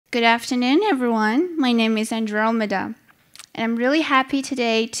Good afternoon, everyone. My name is Andromeda, and I'm really happy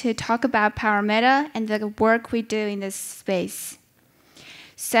today to talk about Power Meta and the work we do in this space.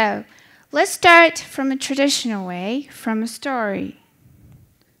 So, let's start from a traditional way, from a story.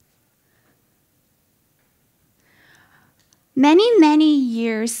 Many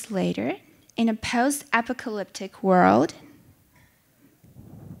years later, in a post-apocalyptic world,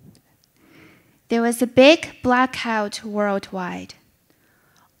 there was a big blackout worldwide.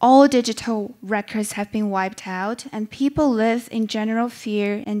 All digital records have been wiped out, and people live in general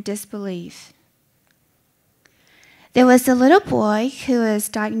fear and disbelief. There was a little boy who was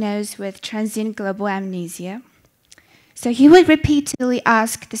diagnosed with transient global amnesia. So he would repeatedly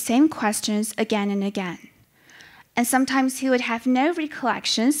ask the same questions again and again. And sometimes he would have no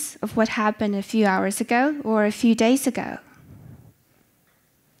recollections of what happened a few hours ago or a few days ago.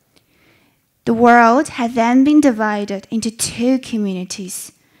 The world had then been divided into two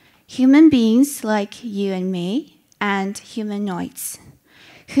communities: human beings like you and me, and humanoids,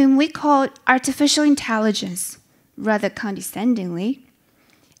 whom we called artificial intelligence, rather condescendingly,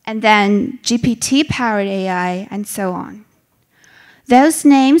 and then GPT-powered AI, and so on. Those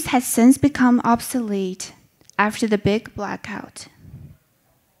names had since become obsolete after the big blackout.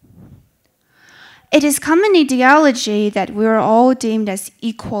 It is common ideology that we are all deemed as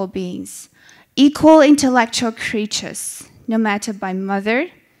equal beings, equal intellectual creatures, no matter by mother,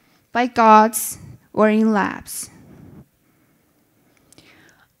 by gods, or in labs.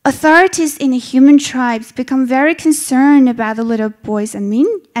 Authorities in the human tribes become very concerned about the little boy's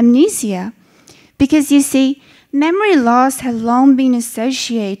amnesia because, you see, memory loss has long been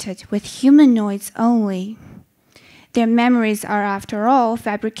associated with humanoids only. Their memories are, after all,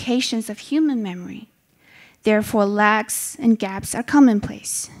 fabrications of human memory. Therefore, lags and gaps are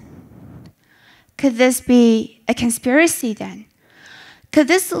commonplace. Could this be a conspiracy then? Could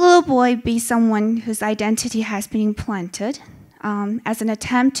this little boy be someone whose identity has been implanted as an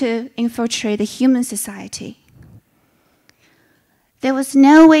attempt to infiltrate the human society? There was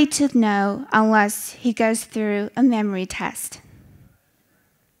no way to know unless he goes through a memory test.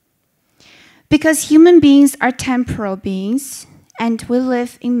 Because human beings are temporal beings, and we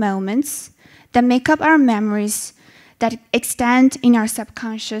live in moments that make up our memories that extend in our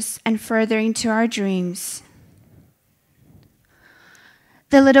subconscious and further into our dreams.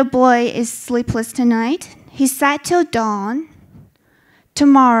 The little boy is sleepless tonight. He sat till dawn.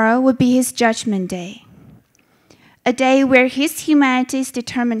 Tomorrow would be his judgment day, a day where his humanity is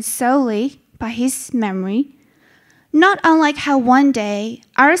determined solely by his memory, not unlike how one day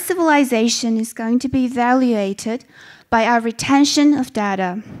our civilization is going to be evaluated by our retention of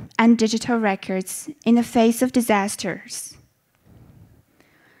data and digital records in the face of disasters.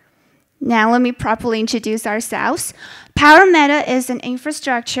 Now let me properly introduce ourselves. Power Meta is an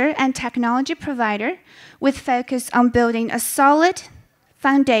infrastructure and technology provider with focus on building a solid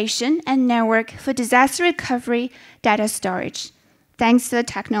foundation and network for disaster recovery data storage, thanks to the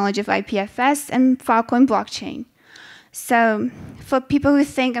technology of IPFS and Filecoin blockchain. So for people who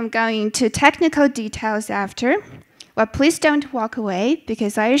think I'm going into technical details after, well, please don't walk away,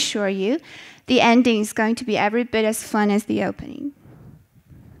 because I assure you the ending is going to be every bit as fun as the opening.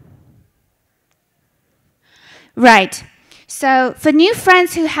 Right, so for new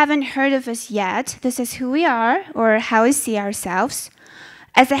friends who haven't heard of us yet, this is who we are, or how we see ourselves.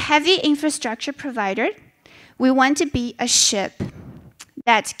 As a heavy infrastructure provider, we want to be a ship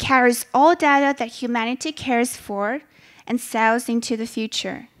that carries all data that humanity cares for and sails into the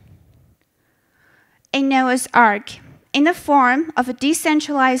future. A Noah's Ark, in the form of a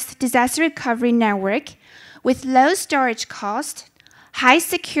decentralized disaster recovery network with low storage cost, high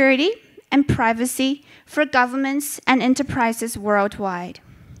security, and privacy for governments and enterprises worldwide.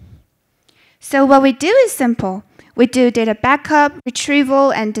 So what we do is simple. We do data backup,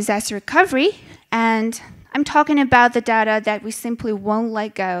 retrieval, and disaster recovery, and I'm talking about the data that we simply won't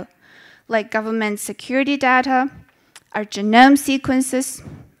let go, like government security data, our genome sequences,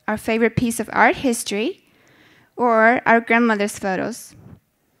 our favorite piece of art history, or our grandmother's photos.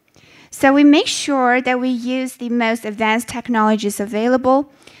 So we make sure that we use the most advanced technologies available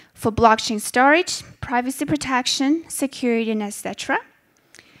for blockchain storage, privacy protection, security, and etc.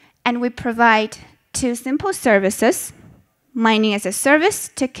 And we provide two simple services: mining as a service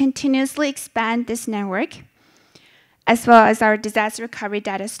to continuously expand this network, as well as our disaster recovery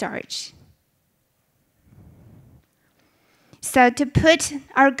data storage. So to put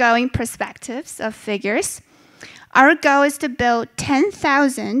our goal in perspectives of figures, our goal is to build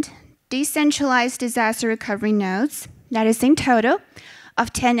 10,000 decentralized disaster recovery nodes, that is in total,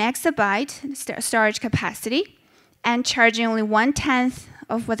 of 10 exabyte storage capacity, and charging only 1/10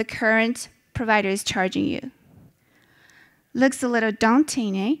 of what the current provider is charging you. Looks a little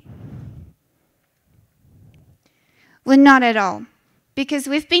daunting, eh? Well, not at all, because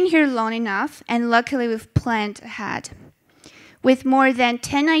we've been here long enough, and luckily we've planned ahead. With more than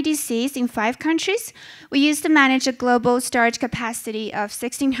 10 IDCs in 5 countries, we used to manage a global storage capacity of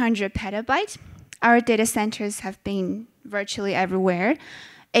 1,600 petabytes. Our data centers have been virtually everywhere: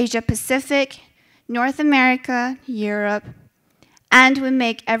 Asia Pacific, North America, Europe, and we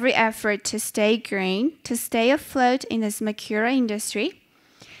make every effort to stay green, to stay afloat in this mature industry,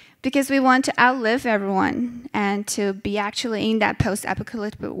 because we want to outlive everyone and to be actually in that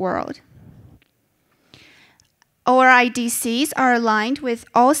post-apocalyptic world. Our IDCs are aligned with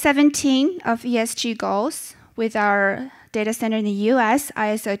all 17 of ESG goals, with our data center in the US,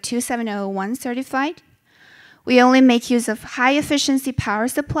 ISO 27001 certified. We only make use of high-efficiency power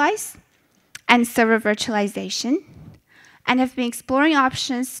supplies and server virtualization, and have been exploring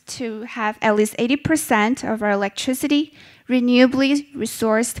options to have at least 80% of our electricity renewably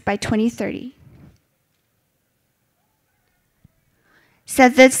resourced by 2030. So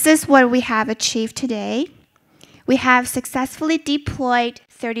this is what we have achieved today. We have successfully deployed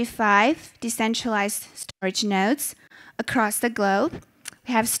 35 decentralized storage nodes across the globe.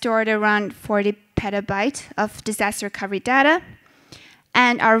 We have stored around 40 petabytes of disaster recovery data.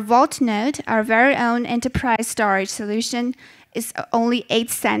 And our Vault node, our very own enterprise storage solution, is only 8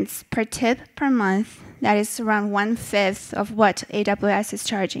 cents per tip per month. That is around 1/5 of what AWS is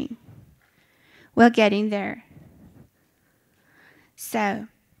charging. We're getting there. So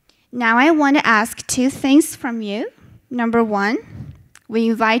now I want to ask 2 things from you. Number 1, we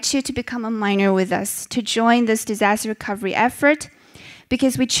invite you to become a miner with us, to join this disaster recovery effort,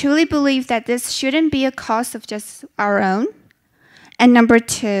 because we truly believe that this shouldn't be a cost of just our own. And number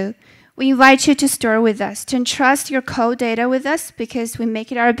 2, we invite you to store with us, to entrust your code data with us, because we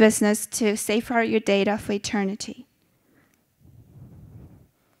make it our business to safeguard your data for eternity.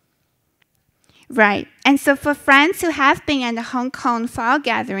 Right, and so for friends who have been at the Hong Kong FIL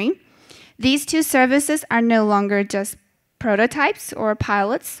gathering, these 2 services are no longer just prototypes or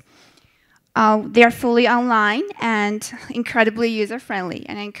pilots. They are fully online and incredibly user-friendly,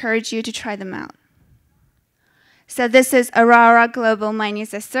 and I encourage you to try them out. So this is Aurora Global Mining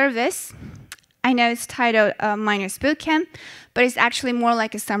as a Service. I know it's titled Miners Bootcamp, but it's actually more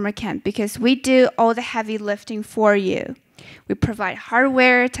like a summer camp, because we do all the heavy lifting for you. We provide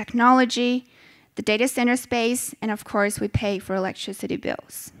hardware, technology, the data center space, and of course, we pay for electricity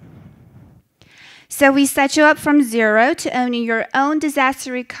bills. So we set you up from zero to owning your own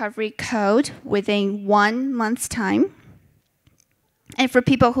disaster recovery code within 1 month's time. And for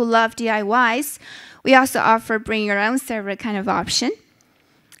people who love DIYs, we also offer bring your own server kind of option.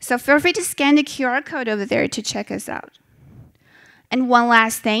 So feel free to scan the QR code over there to check us out. And one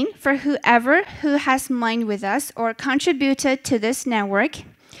last thing, for whoever who has mined with us or contributed to this network,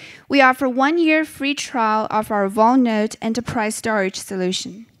 we offer 1 year free trial of our Vault node enterprise storage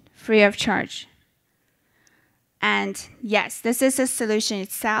solution, free of charge. And yes, this is a solution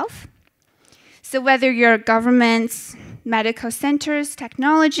itself. So whether you're governments, medical centers,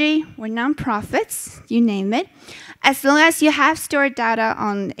 technology, or nonprofits, you name it, as long as you have stored data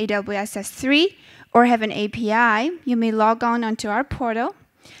on AWS S3 or have an API, you may log on onto our portal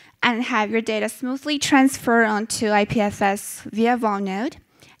and have your data smoothly transfer onto IPFS via Vault node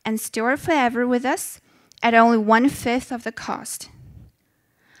and store forever with us at only 1/5 of the cost.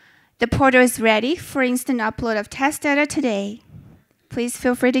 The portal is ready for instant upload of test data today. Please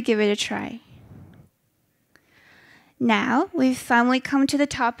feel free to give it a try. Now, we've finally come to the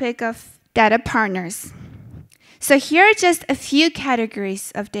topic of data partners. So here are just a few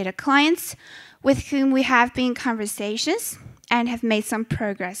categories of data clients with whom we have been in conversations and have made some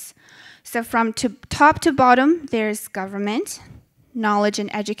progress. So from top to bottom, there's government, knowledge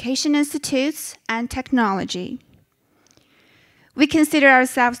and education institutes, and technology. We consider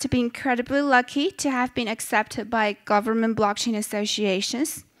ourselves to be incredibly lucky to have been accepted by government blockchain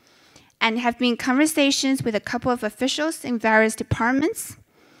associations and have been in conversations with a couple of officials in various departments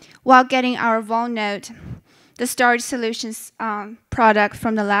while getting our Vault node, the storage solutions product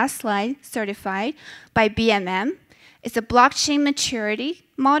from the last slide, certified by BMM. It's a blockchain maturity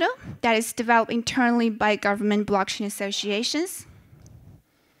model that is developed internally by government blockchain associations.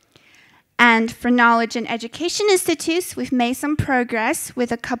 And for knowledge and education institutes, we've made some progress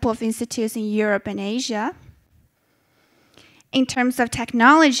with a couple of institutes in Europe and Asia. In terms of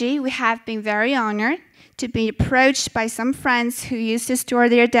technology, we have been very honored to be approached by some friends who used to store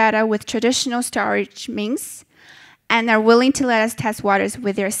their data with traditional storage means and are willing to let us test waters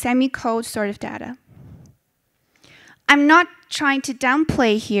with their semi-cold sort of data. I'm not trying to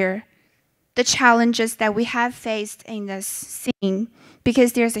downplay here the challenges that we have faced in this scene,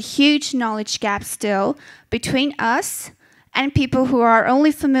 because there's a huge knowledge gap still between us and people who are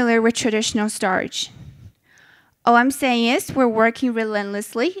only familiar with traditional storage. All I'm saying is we're working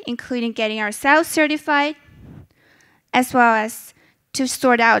relentlessly, including getting ourselves certified, as well as to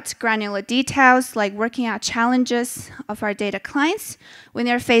sort out granular details like working out challenges of our data clients when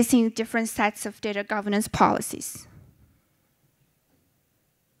they're facing different sets of data governance policies.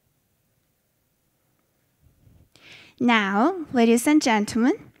 Now, ladies and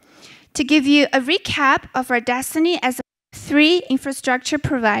gentlemen, to give you a recap of our destiny as a Web3 infrastructure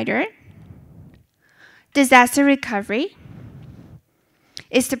provider, disaster recovery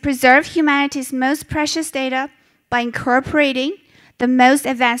is to preserve humanity's most precious data by incorporating the most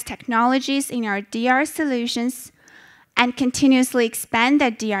advanced technologies in our DR solutions and continuously expand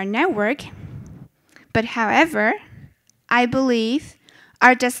that DR network. But however, I believe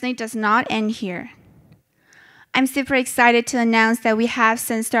our destiny does not end here. I'm super excited to announce that we have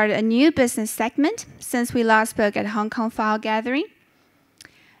since started a new business segment since we last spoke at Hong Kong File Gathering.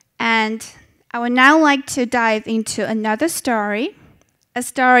 And I would now like to dive into another story, a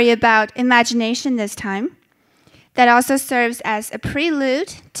story about imagination this time, that also serves as a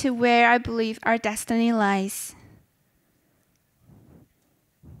prelude to where I believe our destiny lies.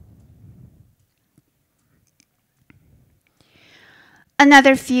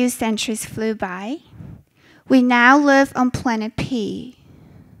 Another few centuries flew by. We now live on planet P.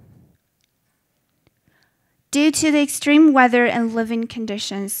 Due to the extreme weather and living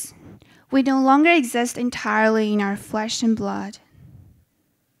conditions, we no longer exist entirely in our flesh and blood.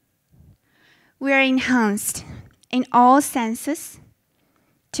 We are enhanced in all senses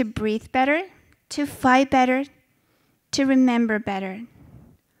to breathe better, to fight better, to remember better,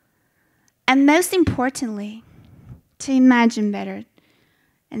 and most importantly, to imagine better.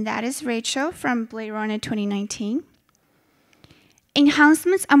 And that is Rachel from Blade Runner 2019.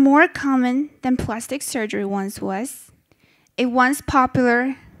 Enhancements are more common than plastic surgery once was. A once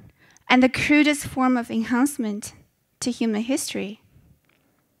popular and the crudest form of enhancement to human history.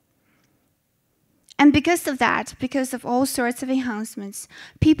 And because of that, because of all sorts of enhancements,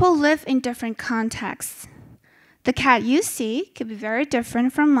 people live in different contexts. The cat you see could be very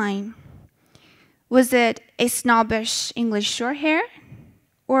different from mine. Was it a snobbish English short hair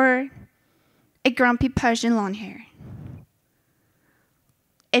or a grumpy Persian long hair?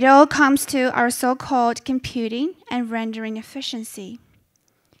 It all comes to our so-called computing and rendering efficiency.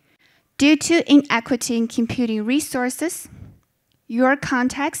 Due to inequity in computing resources, your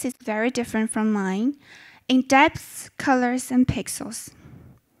context is very different from mine in depths, colors, and pixels.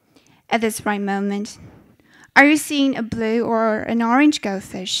 At this right moment, are you seeing a blue or an orange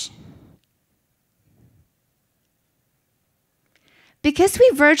goldfish? Because we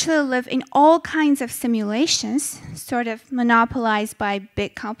virtually live in all kinds of simulations, sort of monopolized by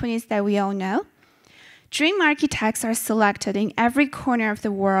big companies that we all know, dream architects are selected in every corner of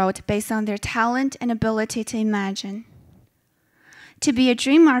the world based on their talent and ability to imagine. To be a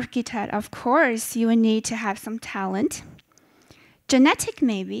dream architect, of course, you will need to have some talent, genetic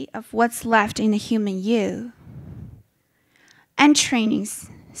maybe, of what's left in the human you, and trainings,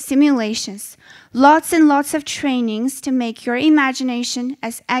 simulations, lots and lots of trainings to make your imagination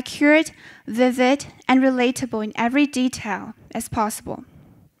as accurate, vivid, and relatable in every detail as possible.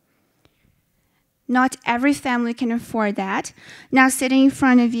 Not every family can afford that. Now sitting in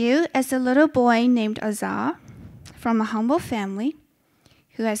front of you is a little boy named Azar from a humble family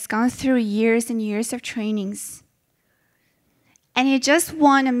who has gone through years and years of trainings. And he just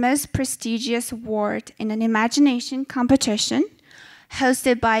won a most prestigious award in an imagination competition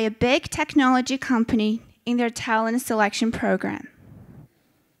hosted by a big technology company in their talent selection program.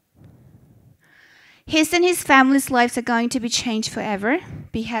 His and his family's lives are going to be changed forever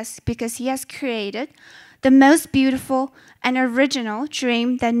because he has created the most beautiful and original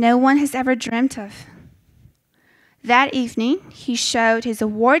dream that no one has ever dreamt of. That evening, he showed his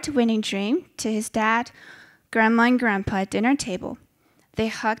award-winning dream to his dad, grandma, and grandpa at dinner table. They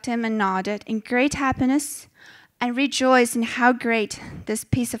hugged him and nodded in great happiness and rejoiced in how great this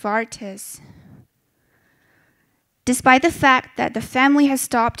piece of art is. Despite the fact that the family has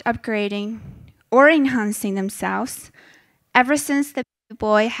stopped upgrading or enhancing themselves ever since the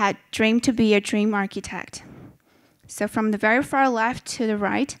boy had dreamed to be a dream architect. So from the very far left to the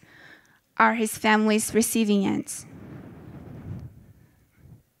right are his family's receiving ends.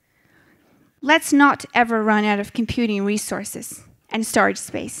 Let's not ever run out of computing resources and storage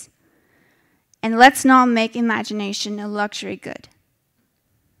space. And let's not make imagination a luxury good.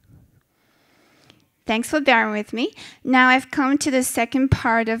 Thanks for bearing with me. Now I've come to the second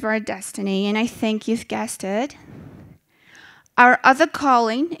part of our destiny, and I think you've guessed it. Our other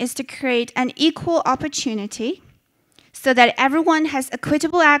calling is to create an equal opportunity so that everyone has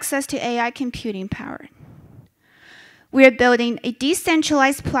equitable access to AI computing power. We are building a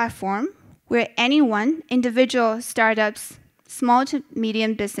decentralized platform where anyone, individual startups, small to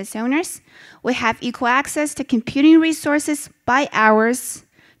medium business owners, will have equal access to computing resources by hours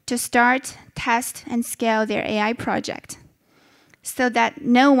to start, test, and scale their AI project, so that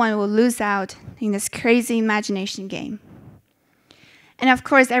no one will lose out in this crazy imagination game. And of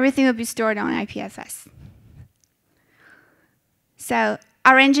course, everything will be stored on IPFS. So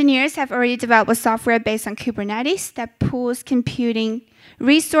our engineers have already developed a software based on Kubernetes that pools computing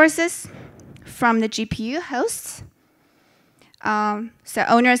resources from the GPU hosts, so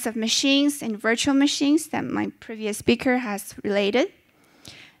owners of machines and virtual machines that my previous speaker has related,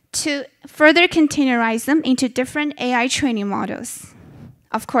 to further containerize them into different AI training models,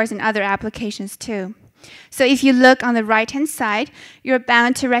 of course, in other applications too. So if you look on the right-hand side, you're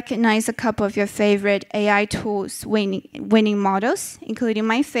bound to recognize a couple of your favorite AI tools winning models, including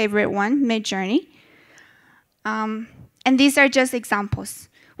my favorite one, Midjourney. And these are just examples.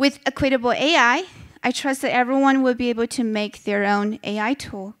 With Equitable AI, I trust that everyone will be able to make their own AI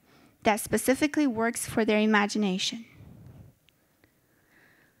tool that specifically works for their imagination.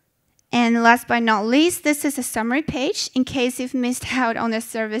 And last but not least, this is a summary page in case you've missed out on the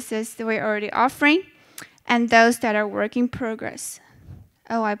services that we're already offering and those that are work in progress.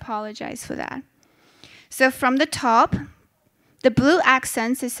 Oh, I apologize for that. So from the top, the blue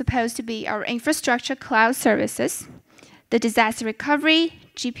accents is supposed to be our infrastructure cloud services, the disaster recovery,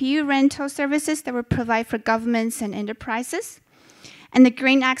 GPU rental services that we provide for governments and enterprises. And the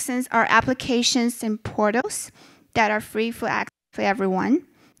green accents are applications and portals that are free for access for everyone.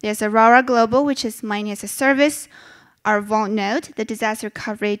 There's Aurora Global, which is mining as a service, our Vault Node, the disaster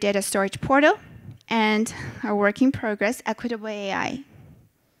recovery data storage portal, and our work in progress, Equitable AI.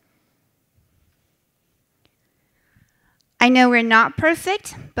 I know we're not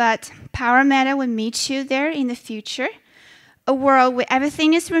perfect, but Power Meta will meet you there in the future, a world where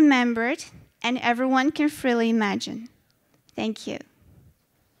everything is remembered and everyone can freely imagine. Thank you.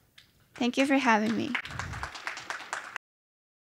 Thank you for having me.